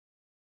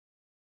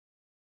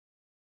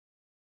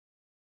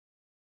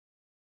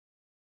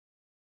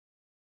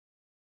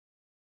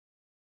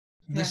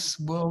Yeah. this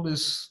world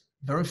is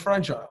very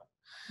fragile.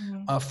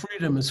 Mm. Our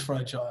freedom is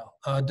fragile.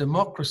 Our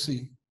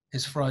democracy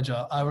is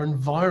fragile. Our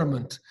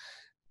environment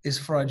is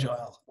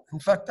fragile. In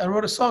fact, I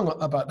wrote a song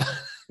about that.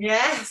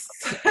 Yes,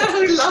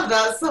 we love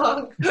that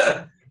song.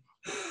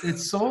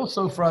 It's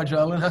also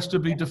fragile and has to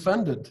be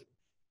defended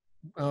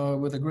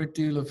with a great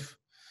deal of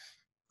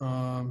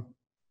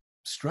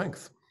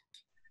strength.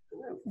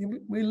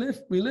 We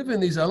live in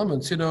these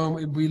elements, you know.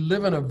 We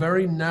live in a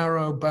very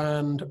narrow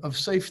band of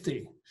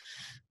safety.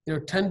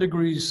 10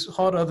 degrees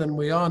hotter than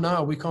we are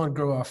now, we can't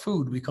grow our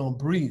food, we can't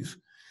breathe.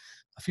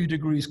 A few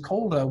degrees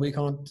colder, we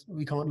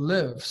can't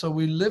live. So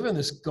we live in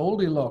this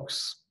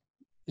Goldilocks,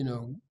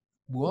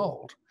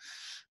 world,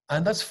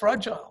 and that's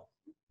fragile,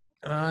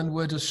 and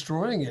we're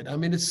destroying it. I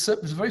mean, it's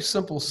very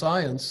simple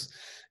science.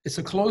 It's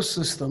a closed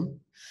system.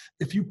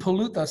 If you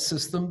pollute that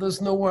system,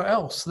 there's nowhere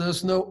else.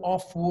 There's no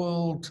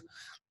off-world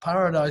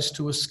paradise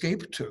to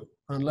escape to,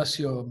 unless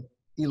you're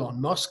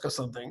Elon Musk or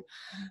something.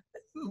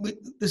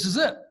 This is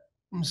it.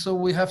 And so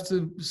we have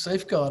to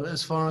safeguard it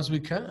as far as we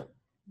can.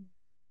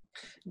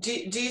 Do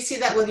you see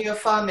that with your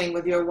farming,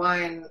 with your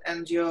wine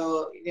and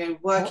your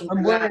working?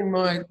 I'm wearing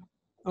my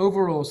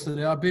overalls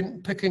today. I've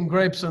been picking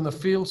grapes in the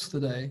fields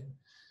today.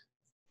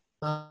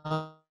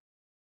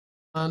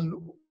 And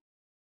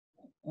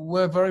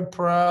we're very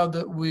proud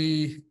that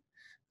we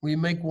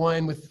make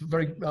wine with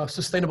very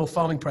sustainable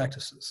farming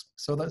practices.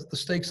 So that the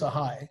stakes are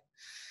high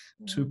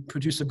to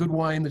produce a good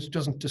wine that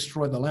doesn't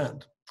destroy the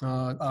land.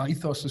 Our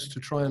ethos is to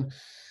try and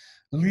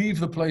leave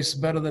the place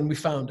better than we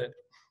found it.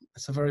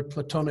 It's a very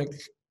Platonic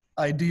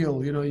ideal.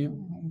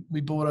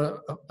 We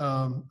bought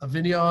a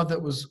vineyard that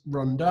was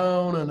run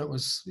down, and it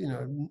was,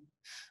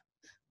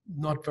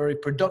 not very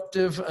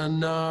productive. And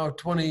now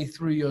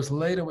 23 years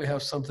later, we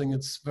have something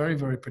that's very,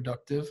 very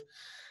productive,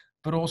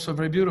 but also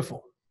very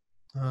beautiful.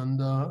 And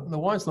the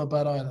wine's not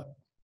bad either.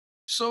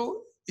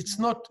 So it's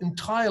not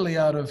entirely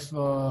out of,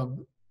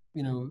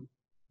 the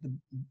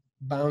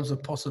bounds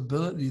of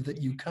possibility that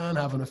you can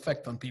have an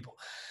effect on people.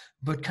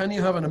 But can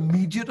you have an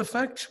immediate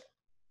effect?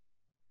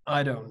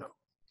 I don't know.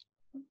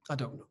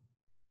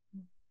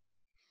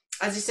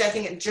 As you say, I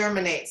think it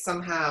germinates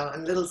somehow,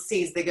 and little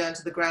seeds, they go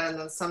into the ground, and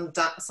then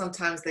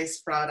sometimes they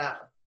sprout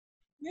out.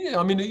 Yeah,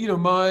 I mean,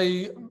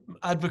 my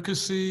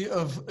advocacy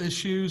of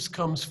issues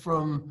comes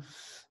from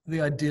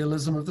the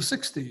idealism of the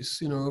 60s,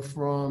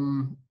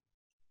 from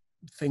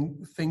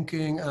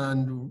thinking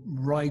and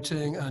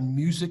writing and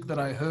music that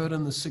I heard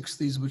in the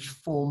 60s, which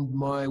formed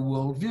my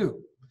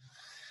worldview.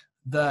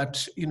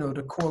 That,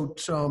 to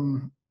quote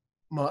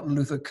Martin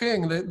Luther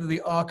King,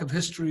 the arc of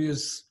history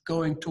is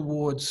going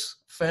towards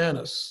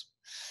fairness.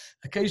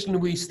 Occasionally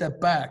we step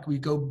back, we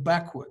go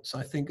backwards.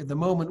 I think at the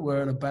moment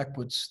we're in a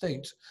backward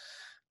state,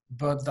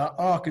 but the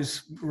arc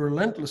is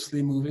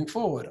relentlessly moving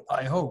forward,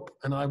 I hope,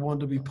 and I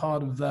want to be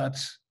part of that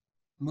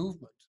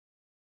movement.